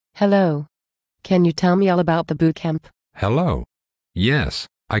Hello. Can you tell me all about the boot camp? Hello. Yes,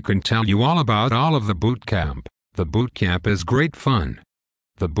 I can tell you all about all of the boot camp. The boot camp is great fun.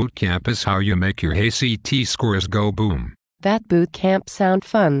 The boot camp is how you make your ACT scores go boom. That boot camp sound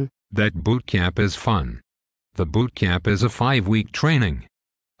fun. That boot camp is fun. The boot camp is a 5-week training.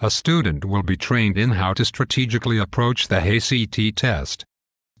 A student will be trained in how to strategically approach the ACT test.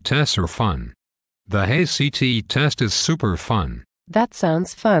 Tests are fun. The ACT test is super fun. That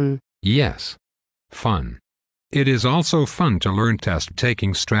sounds fun. Yes. Fun. It is also fun to learn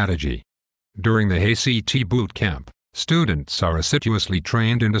test-taking strategy. During the ACT boot camp, students are assiduously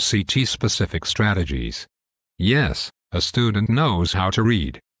trained in ACT-specific strategies. Yes, a student knows how to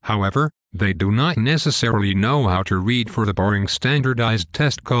read. However, they do not necessarily know how to read for the boring standardized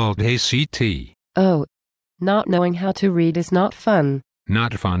test called ACT. Oh. Not knowing how to read is not fun.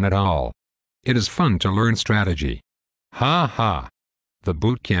 Not fun at all. It is fun to learn strategy. Ha ha. The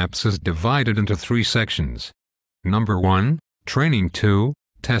boot camp is divided into 3 sections. Number 1, Training 2,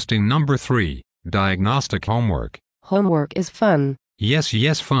 Testing. Number 3, Diagnostic Homework. Homework is fun.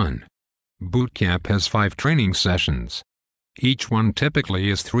 Yes, fun. Boot camp has 5 training sessions. Each one typically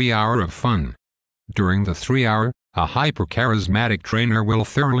is 3 hours of fun. During the 3 hour, a hyper-charismatic trainer will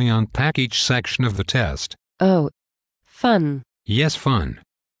thoroughly unpack each section of the test. Oh. Fun. Yes, fun.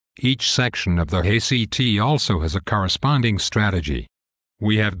 Each section of the ACT also has a corresponding strategy.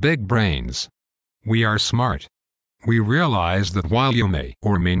 We have big brains. We are smart. We realize that while you may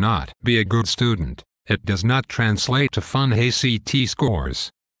or may not be a good student, it does not translate to fun ACT scores.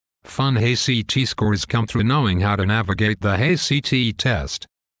 Fun ACT scores come through knowing how to navigate the ACT test.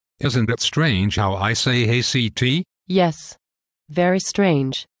 Isn't it strange how I say ACT? Yes. Very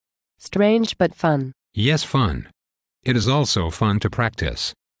strange. Strange but fun. Yes, fun. It is also fun to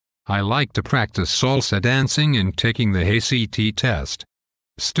practice. I like to practice salsa dancing and taking the ACT test.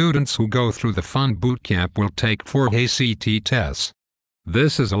 Students who go through the fun boot camp will take 4 ACT tests.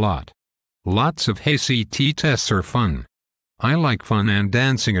 This is a lot. Lots of ACT tests are fun. I like fun and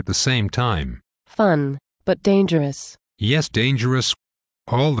dancing at the same time. Fun, but dangerous. Yes, dangerous.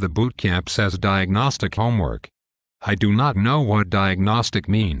 All the boot camps has diagnostic homework. I do not know what diagnostic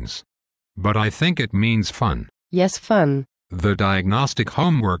means, but I think it means fun. Yes, fun. The diagnostic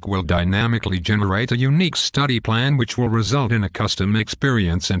homework will dynamically generate a unique study plan which will result in a custom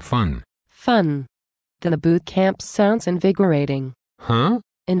experience and fun. Fun. The boot camp sounds invigorating. Huh?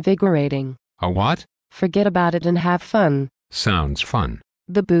 Invigorating. A what? Forget about it and have fun. Sounds fun.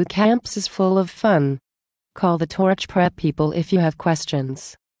 The boot camps is full of fun. Call the TorchPrep people if you have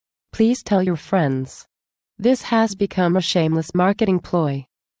questions. Please tell your friends. This has become a shameless marketing ploy.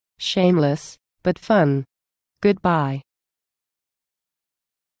 Shameless, but fun. Goodbye.